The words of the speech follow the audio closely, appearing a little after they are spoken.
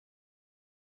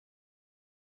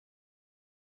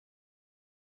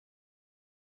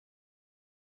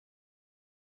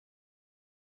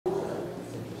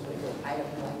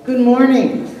Good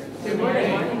morning. Good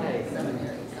morning.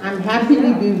 I'm happy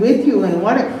to be with you, and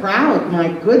what a crowd!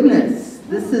 My goodness,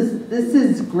 this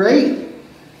is great.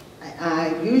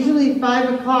 Usually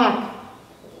 5 o'clock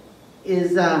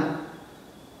is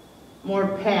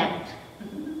more packed,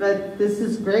 but this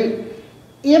is great.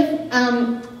 If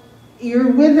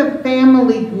you're with a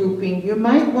family grouping, you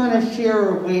might want to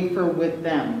share a wafer with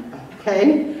them.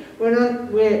 Okay?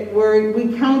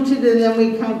 We counted and then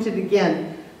we counted again.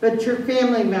 But your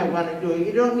family might want to do it.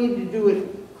 You don't need to do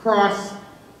it cross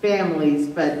families,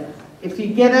 but if you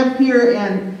get up here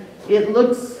and it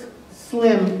looks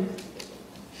slim,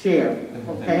 share,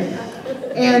 okay?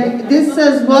 And this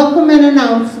says welcome and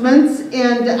announcements,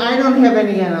 and I don't have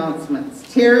any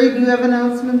announcements. Terry, do you have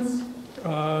announcements?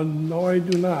 No, I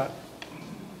do not.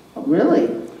 Oh, really?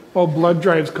 Well, blood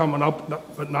drive's coming up,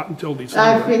 but not until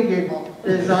December. I figured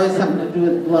there's always something to do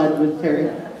with blood with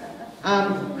Terry.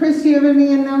 Chris, do you have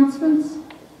any announcements?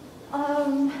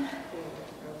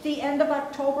 The end of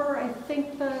October, I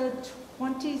think the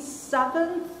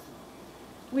 27th,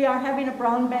 we are having a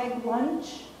brown bag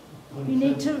lunch. You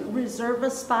need to reserve a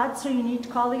spot, so you need to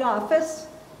call the office.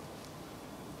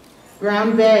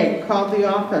 Brown bag, call the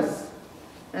office.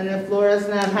 And if Laura's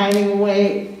not hiding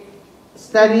away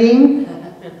studying,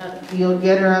 you'll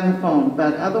get her on the phone.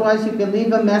 But otherwise, you can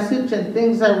leave a message and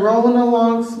things are rolling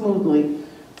along smoothly.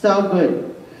 It's all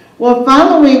good. Well,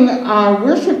 following our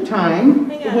worship time,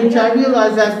 which I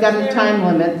realize I've got a time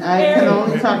limit. I can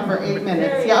only talk for 8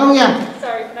 minutes. Yeah. Oh, yeah.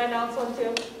 Sorry, can I announce one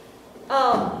too?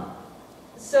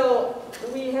 So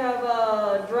we have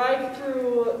a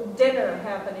drive-through dinner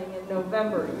happening in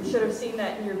November. You should have seen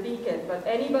that in your beacon. But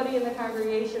anybody in the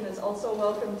congregation is also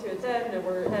welcome to attend. And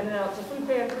we're handing out to food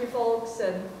pantry folks.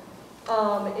 And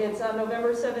it's on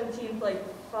November 17th, like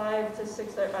 5 to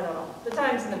 6. I don't know. The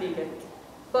time's in the beacon.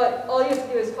 But all you have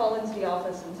to do is call into the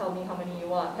office and tell me how many you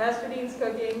want. Pastor Dean's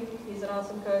cooking. He's an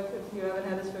awesome cook if you haven't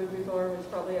had his food before,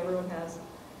 which probably everyone has.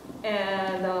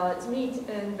 And it's meat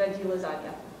and veggie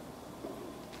lasagna.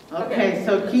 Okay,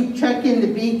 so keep checking the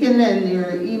beacon and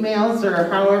your emails or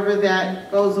however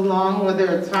that goes along,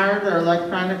 whether it's hard or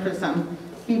electronic or something.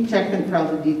 Keep checking for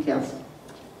all the details.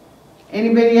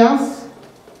 Anybody else?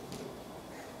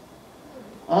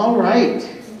 All right.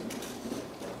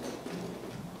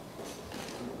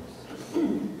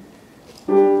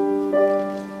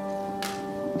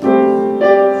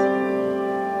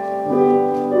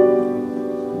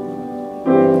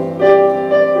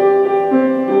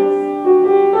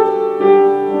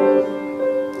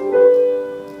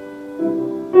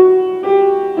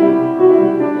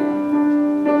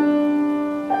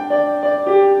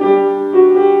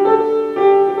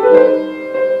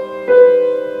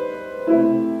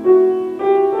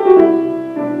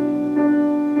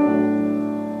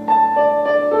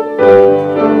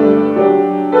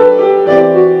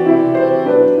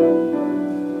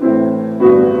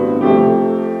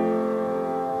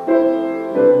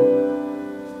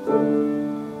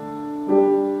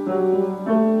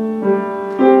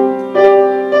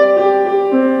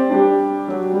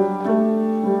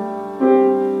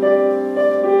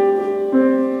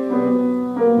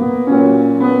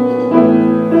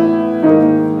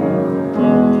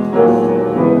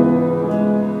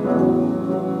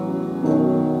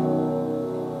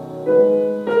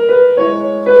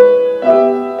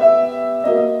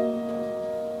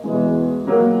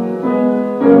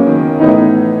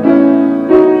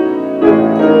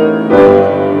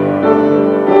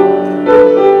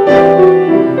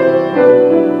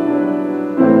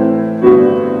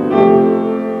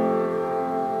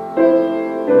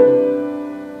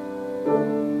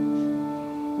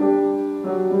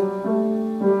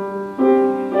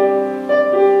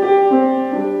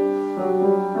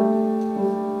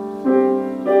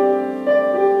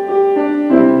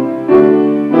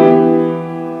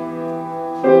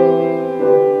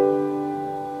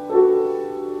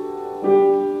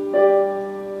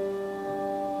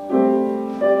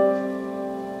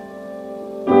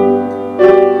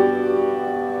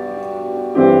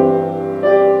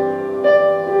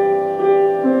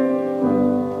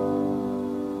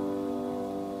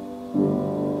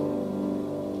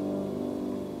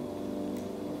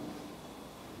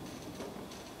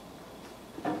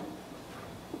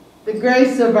 The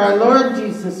grace of our Lord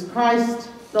Jesus Christ,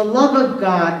 the love of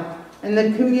God, and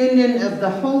the communion of the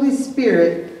Holy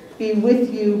Spirit be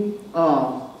with you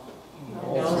all.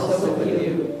 Also with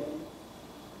you.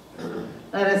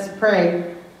 Let us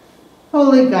pray.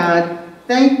 Holy God,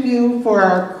 thank you for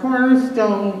our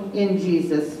cornerstone in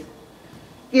Jesus.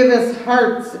 Give us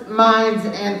hearts, minds,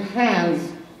 and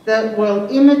hands that will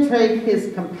imitate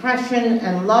his compassion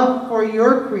and love for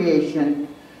your creation,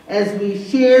 as we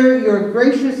share your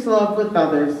gracious love with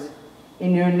others.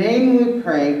 In your name we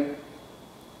pray.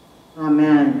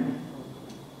 Amen.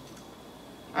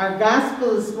 Our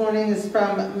gospel this morning is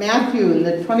from Matthew in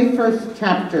the 21st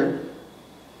chapter.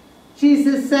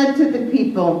 Jesus said to the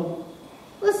people,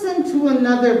 "Listen to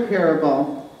another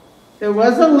parable. There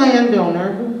was a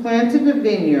landowner who planted a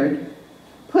vineyard,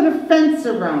 put a fence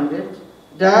around it,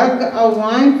 dug a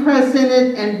wine press in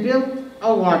it, and built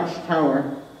a watchtower.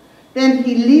 Then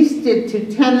he leased it to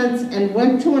tenants and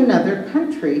went to another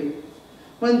country.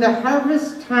 When the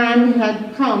harvest time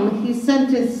had come, he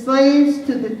sent his slaves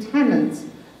to the tenants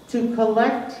to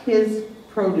collect his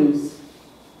produce.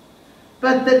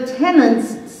 But the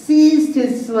tenants seized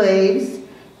his slaves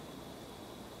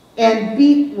and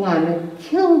beat one,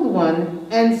 killed one,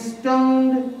 and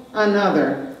stoned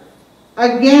another.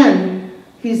 Again,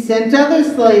 he sent other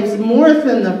slaves more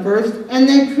than the first, and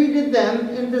they treated them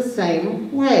in the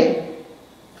same way.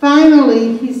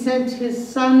 Finally, he sent his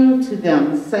son to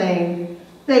them, saying,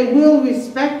 'They will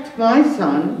respect my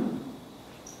son.'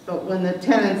 But when the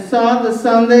tenants saw the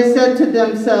son, they said to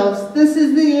themselves, 'This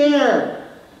is the heir.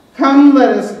 Come,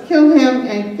 let us kill him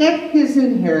and get his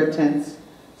inheritance.'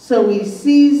 So they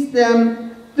seized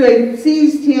him,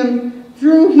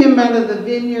 threw him out of the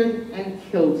vineyard, and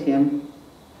killed him.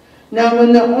 Now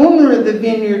when the owner of the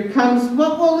vineyard comes,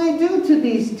 what will he do to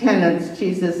these tenants?"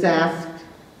 Jesus asked.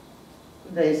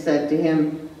 They said to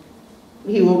him,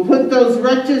 "He will put those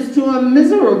wretches to a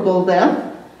miserable death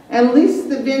and lease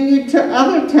the vineyard to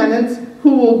other tenants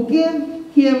who will give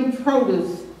him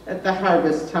produce at the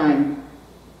harvest time."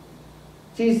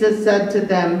 Jesus said to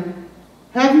them,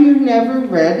 "Have you never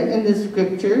read in the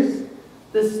scriptures,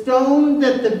 'The stone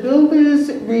that the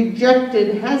builders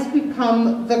rejected has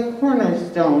become the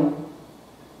cornerstone'?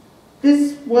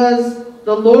 This was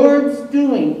the Lord's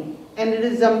doing, and it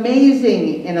is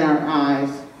amazing in our eyes.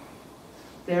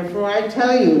 Therefore I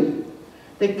tell you,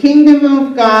 the kingdom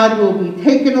of God will be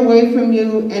taken away from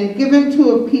you and given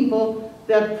to a people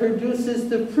that produces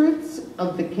the fruits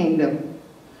of the kingdom.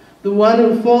 The one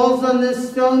who falls on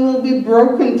this stone will be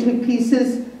broken to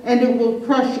pieces, and it will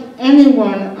crush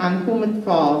anyone on whom it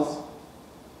falls."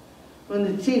 When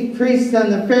the chief priests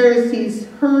and the Pharisees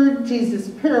heard Jesus'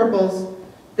 parables,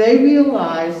 they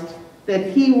realized that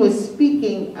he was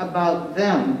speaking about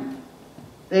them.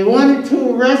 They wanted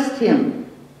to arrest him,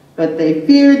 but they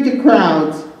feared the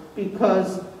crowds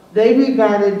because they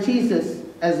regarded Jesus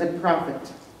as a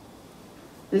prophet.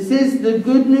 This is the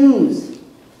good news,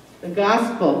 the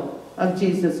gospel of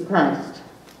Jesus Christ.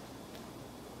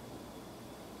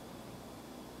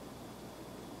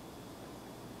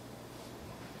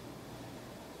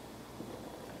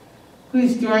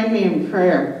 Please join me in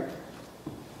prayer.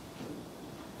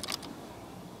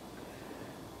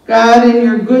 God, in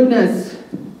your goodness,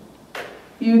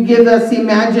 you give us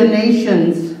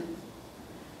imaginations.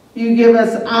 You give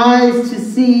us eyes to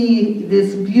see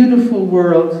this beautiful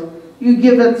world. You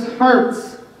give us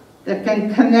hearts that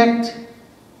can connect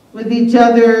with each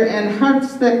other and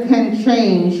hearts that can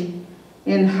change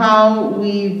in how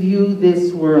we view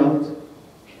this world.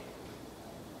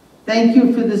 Thank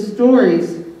you for the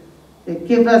stories that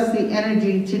give us the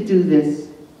energy to do this.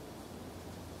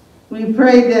 We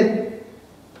pray that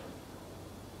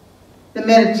the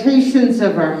meditations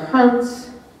of our hearts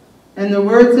and the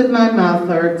words of my mouth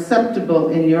are acceptable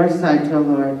in your sight, O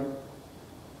Lord.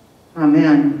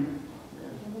 Amen.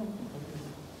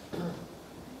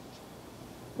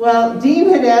 Well, Dean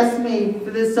had asked me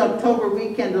for this October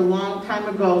weekend a long time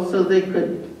ago so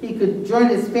he could join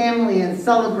his family in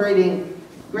celebrating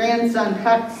grandson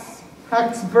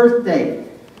Huck's birthday.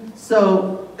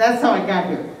 So that's how I got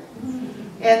here.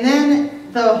 And then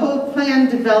the whole plan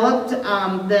developed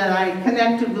that I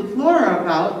connected with Laura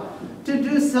about to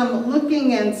do some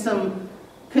looking and some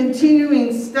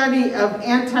continuing study of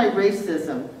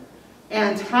anti-racism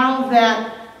and how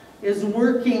that is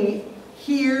working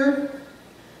here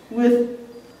with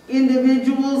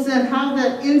individuals and how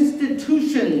that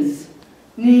institutions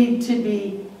need to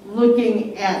be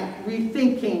looking at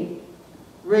rethinking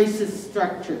racist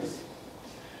structures.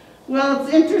 Well,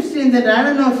 it's interesting that I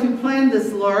don't know if you planned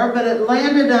this, Laura, but it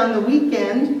landed on the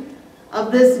weekend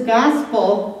of this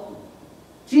gospel.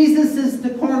 Jesus is the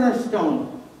cornerstone.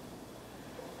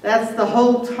 That's the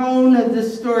whole tone of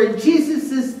this story.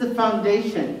 Jesus is the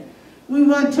foundation. We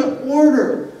want to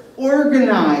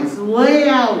organize, lay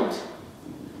out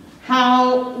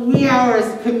how we are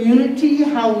as community,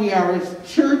 how we are as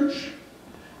church,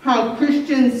 how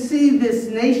Christians see this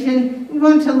nation. We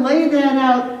want to lay that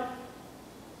out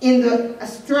in the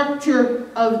structure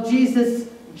of Jesus'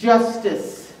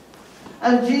 justice,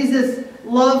 of Jesus'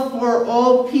 love for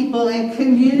all people and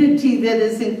community that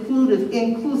is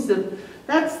inclusive.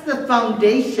 That's the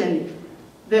foundation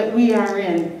that we are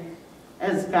in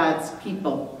as God's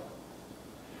people.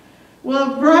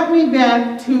 Well, it brought me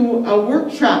back to a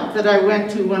workshop that I went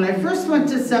to when I first went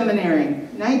to seminary,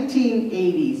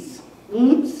 1980s.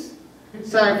 Oops.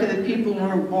 Sorry for the people who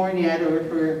weren't born yet or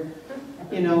for,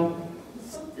 you know,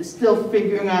 still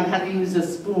figuring out how to use a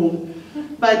spoon.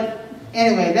 But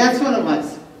anyway, that's what it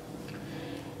was.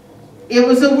 It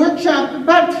was a workshop,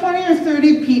 about 20 or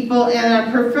 30 people, and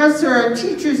our professor, our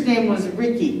teacher's name was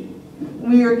Ricky.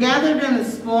 We were gathered in a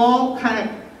small, kind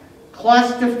of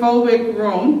claustrophobic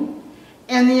room,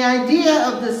 and the idea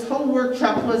of this whole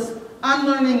workshop was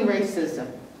unlearning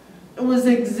racism. It was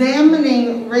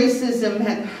examining racism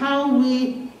and how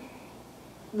we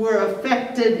were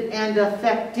affected and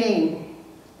affecting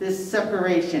this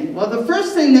separation. Well, the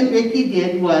first thing that Ricky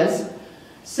did was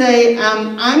say,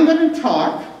 I'm going to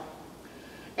talk,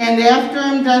 and after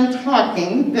I'm done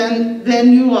talking,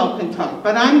 then you all can talk.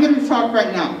 But I'm going to talk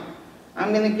right now.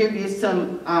 I'm going to give you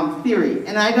some theory.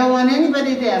 And I don't want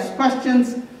anybody to ask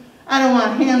questions. I don't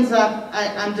want hands up.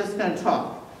 I'm just going to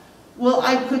talk. Well,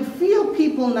 I could feel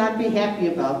people not be happy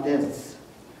about this.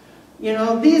 You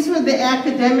know, these were the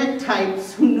academic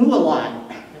types who knew a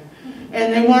lot.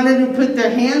 And they wanted to put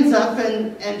their hands up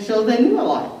and show they knew a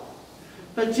lot.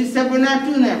 But she said, we're not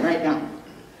doing that right now.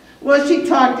 Well, she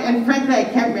talked, and frankly, I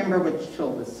can't remember what she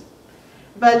told us.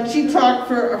 But she talked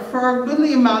for a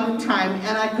goodly amount of time,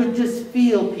 and I could just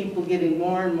feel people getting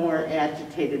more and more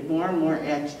agitated, more and more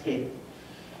agitated.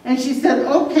 And she said,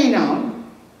 okay now,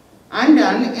 I'm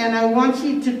done, and I want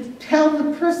you to tell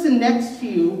the person next to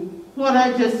you what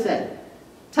I just said.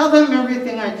 Tell them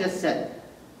everything I just said.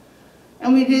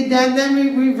 And we did that, then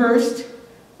we reversed,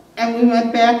 and we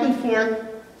went back and forth,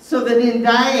 so that in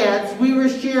dyads, we were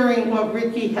sharing what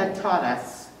Ricky had taught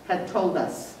us, had told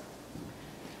us.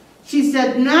 She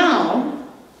said, now,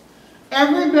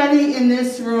 everybody in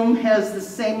this room has the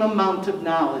same amount of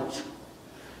knowledge.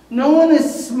 No one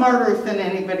is smarter than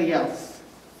anybody else.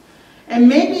 And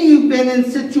maybe you've been in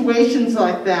situations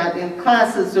like that in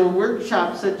classes or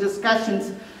workshops or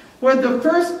discussions where the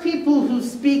first people who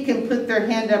speak and put their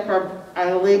hand up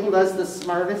are labeled as the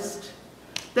smartest.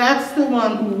 That's the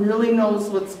one who really knows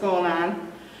what's going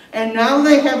on. And now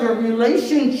they have a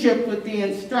relationship with the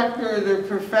instructor or the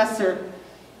professor,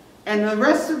 and the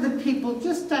rest of the people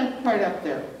just aren't quite up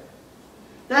there.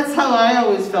 That's how I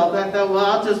always felt. I thought, well,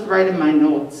 I'll just write in my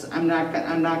notes. I'm not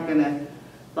gonna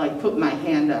like put my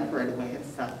hand up right away and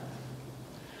stuff.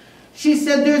 She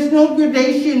said, there's no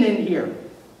gradation in here.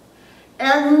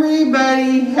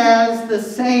 Everybody has the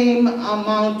same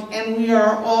amount, and we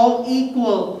are all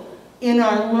equal in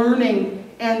our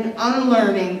learning and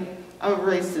unlearning of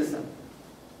racism.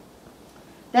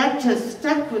 That just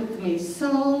stuck with me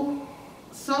so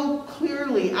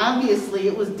clearly. Obviously,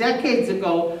 it was decades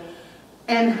ago,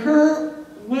 and her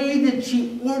way that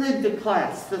she ordered the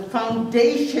class, the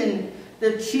foundation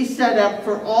that she set up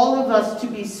for all of us to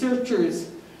be searchers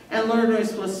and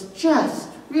learners was just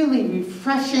really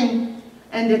refreshing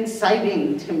and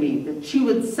exciting to me, that she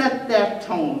would set that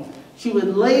tone. She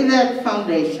would lay that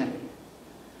foundation.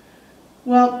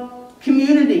 Well,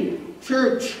 community,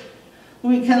 church,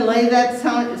 we can lay that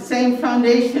same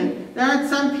foundation. There are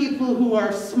some people who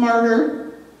are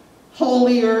smarter,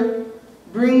 holier,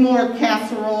 bring more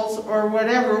casseroles or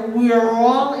whatever. We are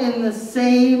all in the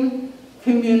same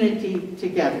community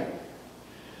together.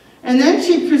 And then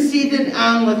she proceeded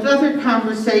on with other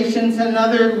conversations and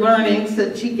other learnings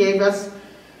that she gave us.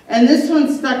 And this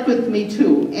one stuck with me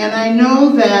too. And I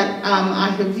know that I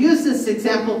have used this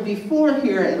example before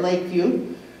here at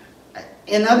Lakeview,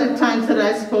 in other times that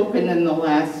I've spoken in the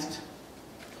last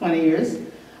 20 years.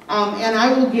 And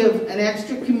I will give an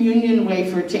extra communion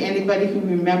wafer to anybody who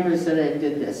remembers that I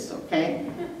did this, okay?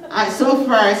 So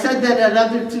far, I said that at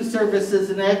other two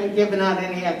services, and I haven't given out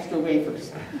any extra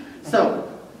wafers.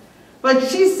 So, but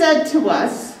she said to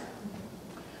us,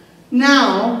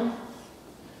 now,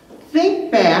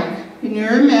 think back in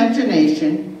your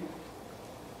imagination,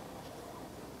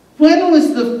 when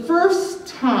was the first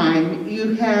time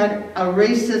you had a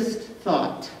racist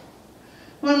thought?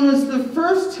 When was the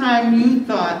first time you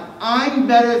thought, I'm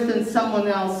better than someone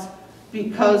else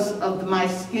because of my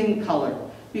skin color,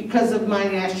 because of my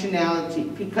nationality,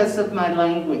 because of my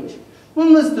language?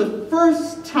 When was the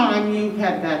first time you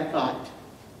had that thought?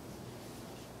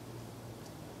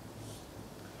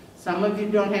 Some of you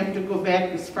don't have to go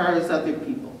back as far as other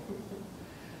people.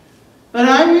 But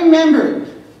I remembered,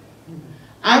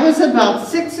 I was about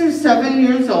 6 or 7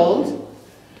 years old,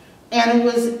 and it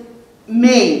was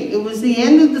May. It was the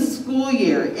end of the school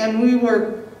year, and we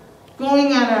were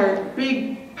going on our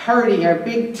big party, our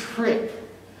big trip.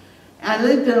 I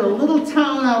lived in a little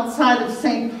town outside of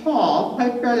St. Paul,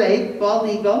 Piper Lake, Bald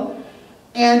Eagle,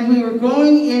 and we were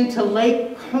going into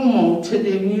Lake Como to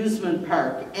the amusement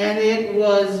park, and it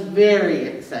was very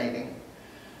exciting.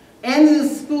 End of the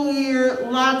school year,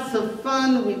 lots of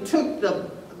fun. We took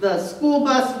the school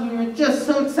bus. We were just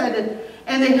so excited,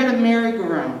 and they had a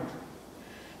merry-go-round.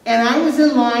 And I was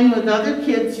in line with other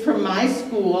kids from my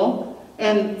school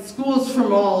and schools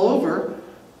from all over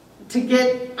to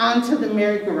get onto the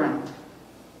merry-go-round.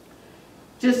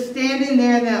 Just standing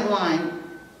there in that line,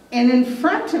 and in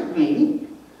front of me,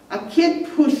 a kid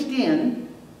pushed in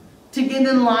to get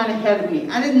in line ahead of me.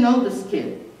 I didn't know this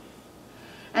kid.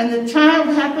 And the child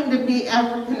happened to be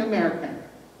African American.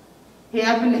 He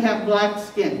happened to have black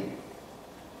skin.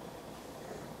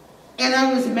 And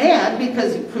I was mad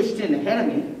because he pushed in ahead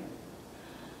of me.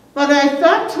 But I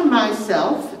thought to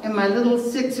myself, in my little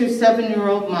 6 or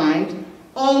 7-year-old mind,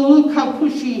 oh, look how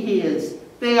pushy he is.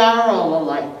 They are all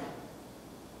alike.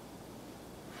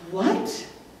 What?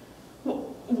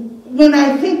 When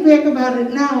I think back about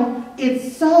it now,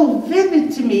 it's so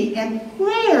vivid to me, and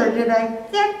where did I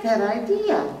get that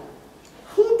idea?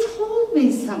 Who told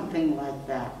me something like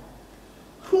that?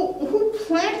 Who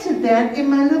planted that in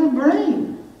my little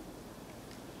brain?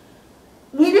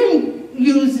 We didn't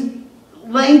use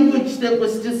language that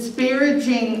was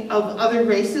disparaging of other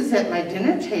races at my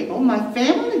dinner table. My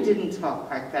family didn't talk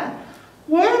like that.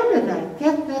 Where did I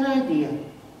get that idea?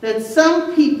 That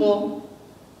some people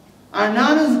are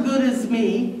not as good as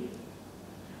me,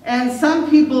 and some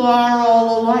people are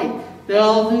all alike. They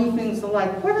all do things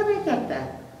alike. Where did I get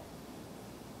that?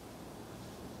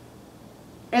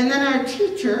 And then our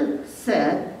teacher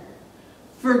said,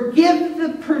 forgive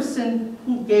the person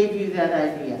who gave you that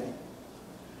idea.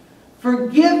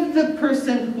 Forgive the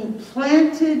person who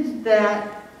planted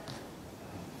that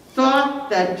thought,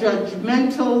 that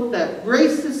judgmental, that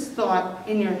racist thought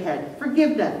in your head.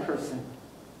 Forgive that person.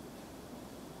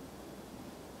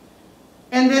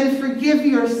 And then forgive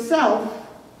yourself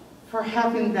for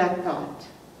having that thought,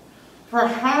 for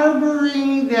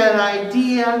harboring that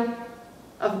idea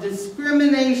of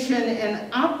discrimination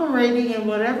and operating in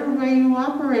whatever way you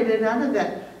operated out of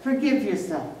that. Forgive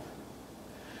yourself.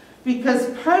 Because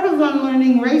part of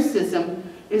unlearning racism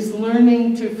is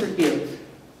learning to forgive.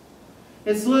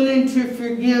 It's learning to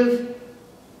forgive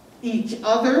each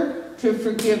other, to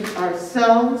forgive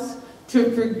ourselves,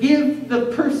 to forgive the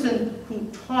person who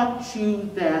taught you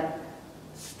that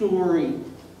story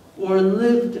or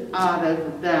lived out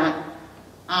of that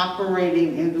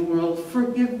operating in the world.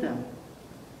 Forgive them.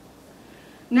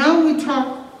 Now we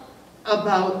talk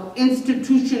about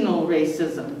institutional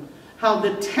racism, how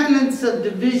the tenets of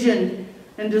division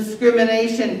and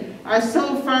discrimination are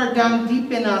so far down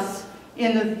deep in us,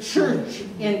 in the church,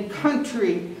 in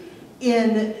country,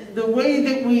 in the way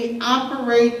that we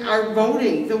operate our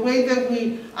voting, the way that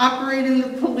we operate in the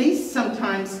police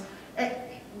sometimes.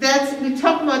 We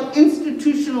talk about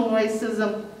institutional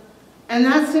racism, and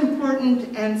that's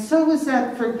important, and so is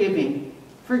that forgiving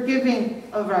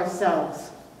of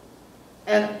ourselves,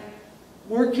 and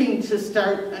working to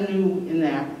start anew in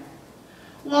that.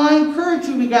 Well, I encourage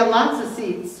you, we got lots of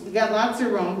seats, we got lots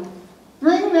of room.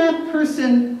 Bring that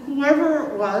person, whoever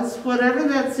it was, whatever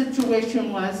that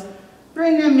situation was,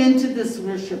 bring them into this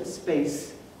worship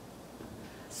space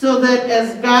so that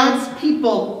as God's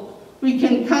people, we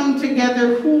can come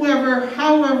together,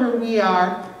 however we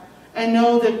are, and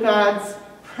know that God's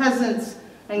presence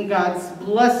and God's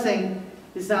blessing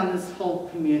is on this whole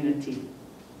community.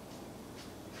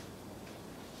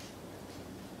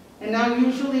 And now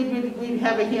usually we'd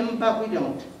have a hymn, but we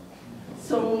don't.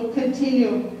 So we'll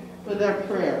continue with our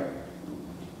prayer.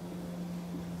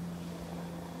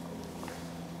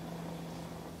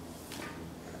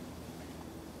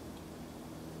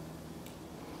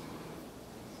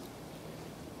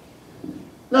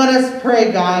 Let us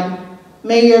pray, God.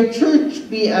 May your church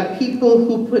be a people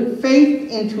who put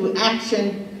faith into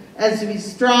action as we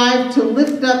strive to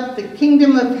lift up the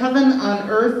kingdom of heaven on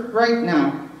earth right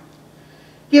now.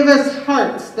 Give us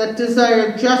hearts that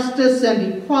desire justice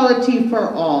and equality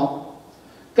for all.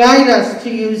 Guide us to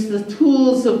use the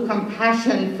tools of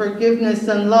compassion, forgiveness,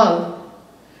 and love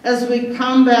as we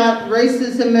combat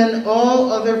racism and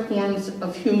all other forms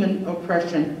of human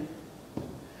oppression.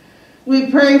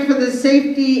 We pray for the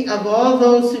safety of all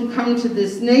those who come to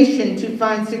this nation to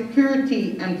find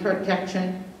security and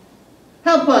protection.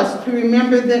 Help us to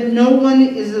remember that no one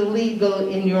is illegal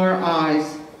in your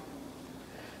eyes.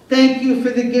 Thank you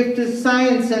for the gift of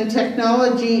science and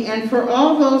technology and for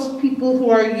all those people who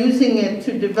are using it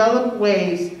to develop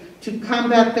ways to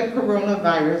combat the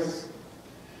coronavirus.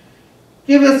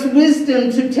 Give us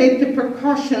wisdom to take the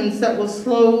precautions that will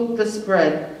slow the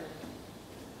spread.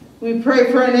 We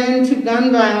pray for an end to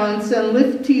gun violence and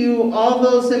lift to you all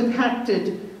those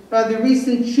impacted by the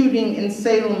recent shooting in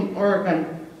Salem,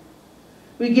 Oregon.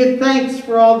 We give thanks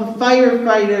for all the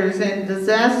firefighters and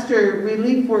disaster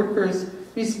relief workers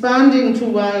responding to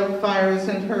wildfires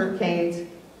and hurricanes,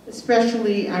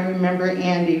 especially, I remember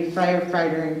Andy,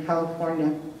 firefighter in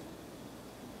California.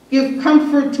 Give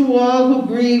comfort to all who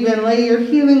grieve and lay your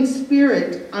healing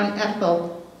spirit on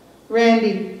Ethel,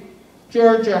 Randy,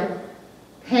 Georgia,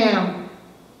 Pam,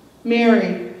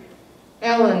 Mary,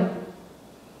 Ellen,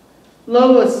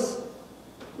 Lois,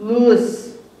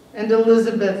 Louis, and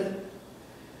Elizabeth,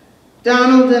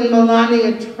 Donald and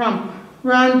Melania Trump,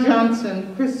 Ron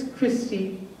Johnson, Chris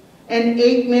Christie, and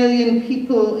 8 million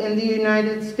people in the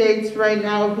United States right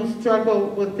now who struggle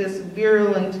with this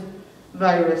virulent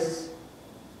virus.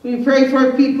 We pray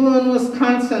for people in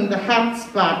Wisconsin, the hot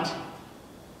spot.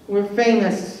 We're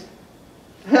famous.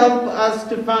 Help us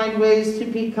to find ways to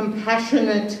be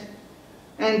compassionate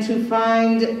and to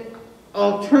find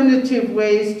alternative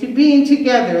ways to being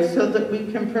together so that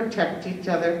we can protect each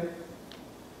other.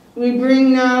 We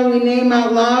name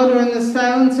out loud or in the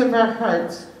silence of our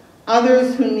hearts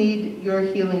others who need your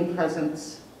healing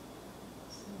presence.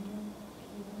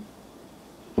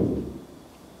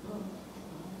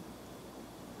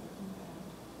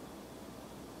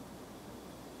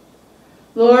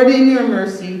 Lord, in your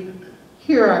mercy,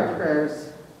 hear our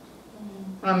prayers.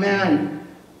 Amen.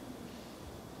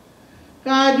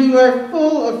 God, you are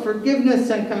full of forgiveness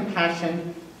and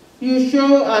compassion. You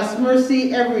show us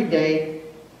mercy every day.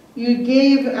 You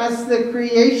gave us the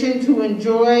creation to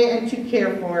enjoy and to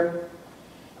care for.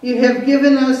 You have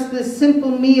given us this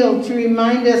simple meal to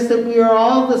remind us that we are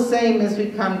all the same as we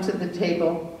come to the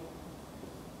table.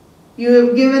 You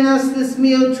have given us this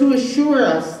meal to assure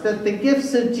us that the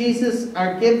gifts of Jesus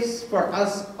are gifts for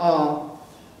us all.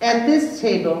 At this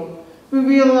table, we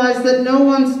realize that no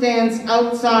one stands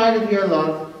outside of your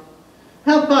love.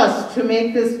 Help us to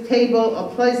make this table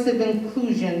a place of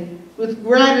inclusion. With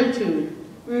gratitude,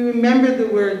 we remember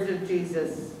the words of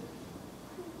Jesus.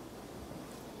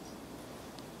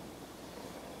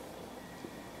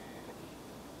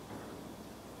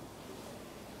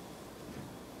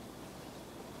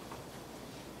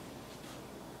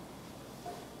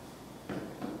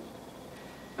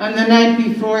 On the night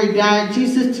before he died,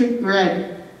 Jesus took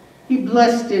bread. He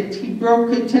blessed it, he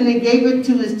broke it, and he gave it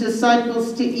to his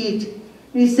disciples to eat.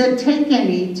 And he said, "Take and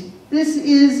eat. This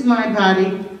is my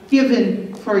body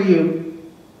given for you."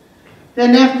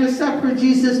 Then after supper,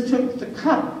 Jesus took the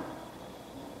cup.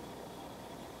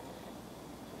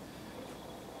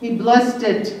 He blessed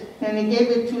it, and he gave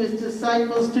it to his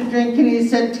disciples to drink, and he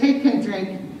said, "Take and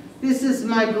drink. This is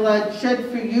my blood shed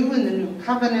for you in the new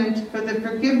covenant for the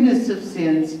forgiveness of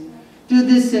sins. Do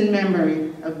this in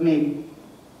memory of me."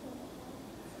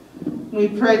 We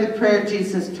pray the prayer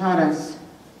Jesus taught us.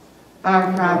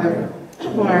 Our Father,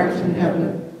 who art in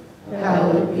heaven,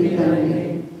 hallowed be thy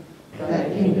name. Thy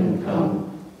kingdom come,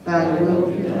 thy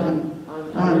will be done,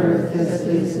 on earth as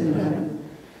it is in heaven.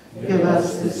 Give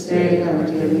us this day our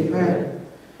daily bread,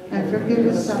 and forgive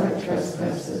us our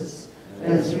trespasses,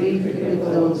 as we forgive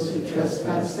those who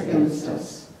trespass against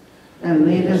us. And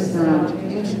lead us not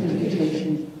into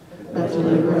temptation, but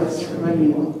deliver us from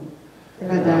evil. For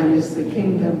thine is the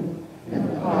kingdom, and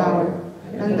the power,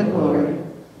 and the glory,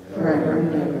 forever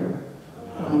and ever.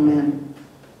 Amen.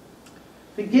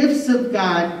 The gifts of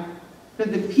God for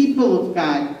the people of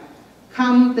God.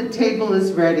 Come, the table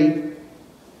is ready.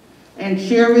 And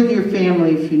share with your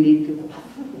family if you need to.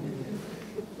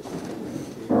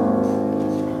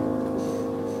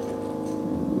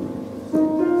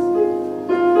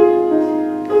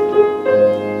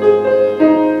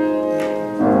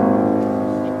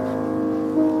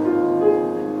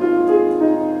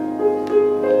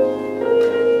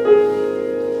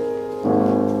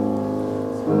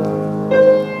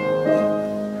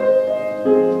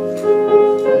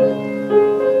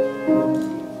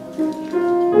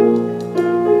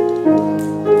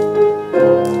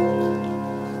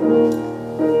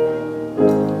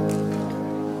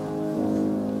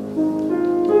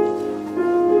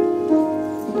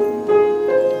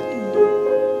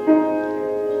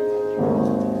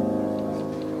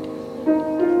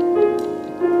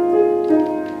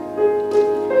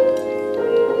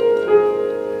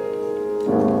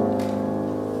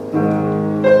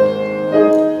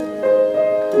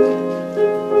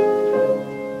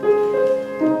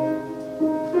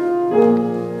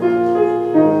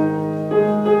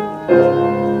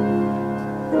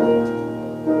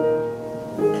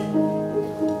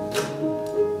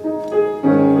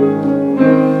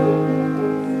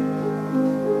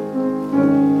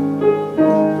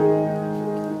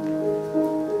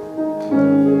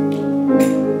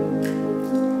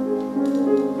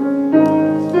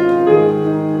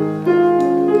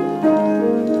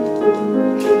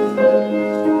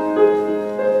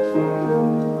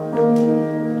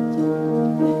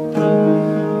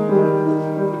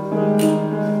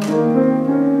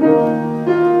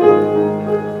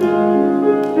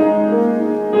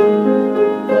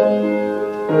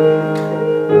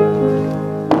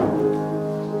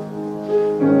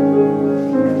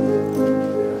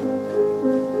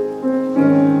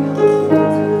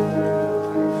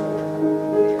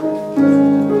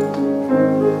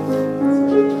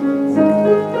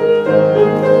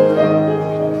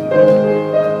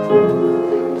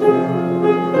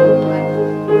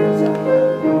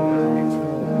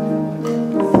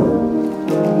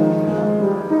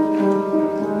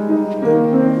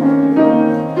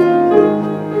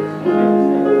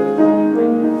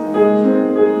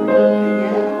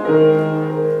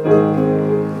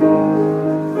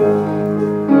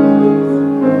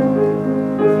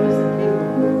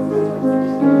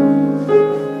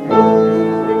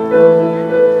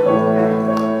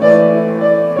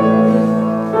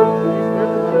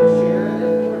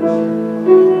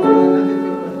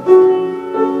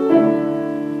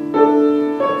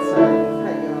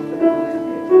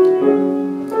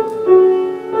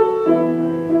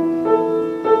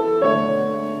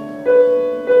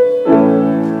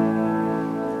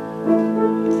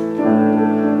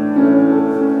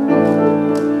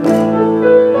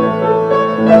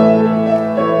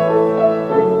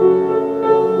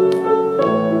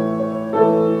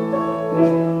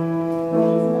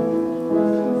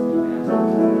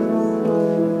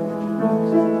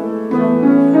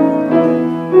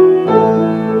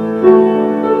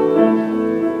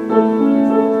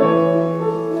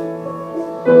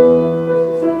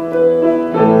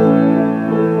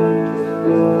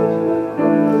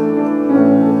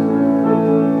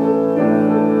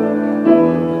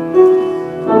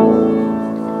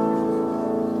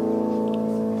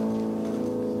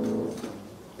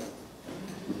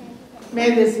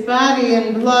 his body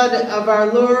and blood of our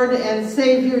Lord and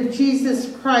Savior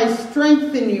Jesus Christ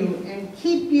strengthen you and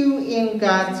keep you in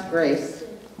God's grace.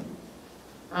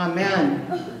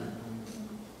 Amen.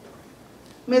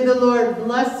 May the Lord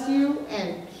bless you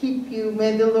and keep you.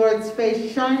 May the Lord's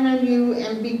face shine on you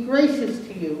and be gracious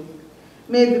to you.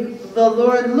 May the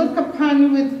Lord look upon you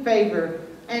with favor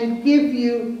and give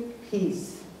you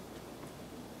peace.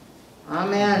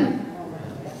 Amen.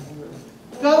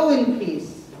 Go in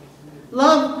peace.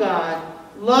 Love God,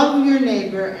 love your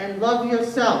neighbor, and love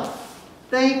yourself.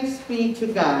 Thanks be to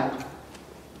God.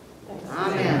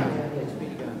 Amen.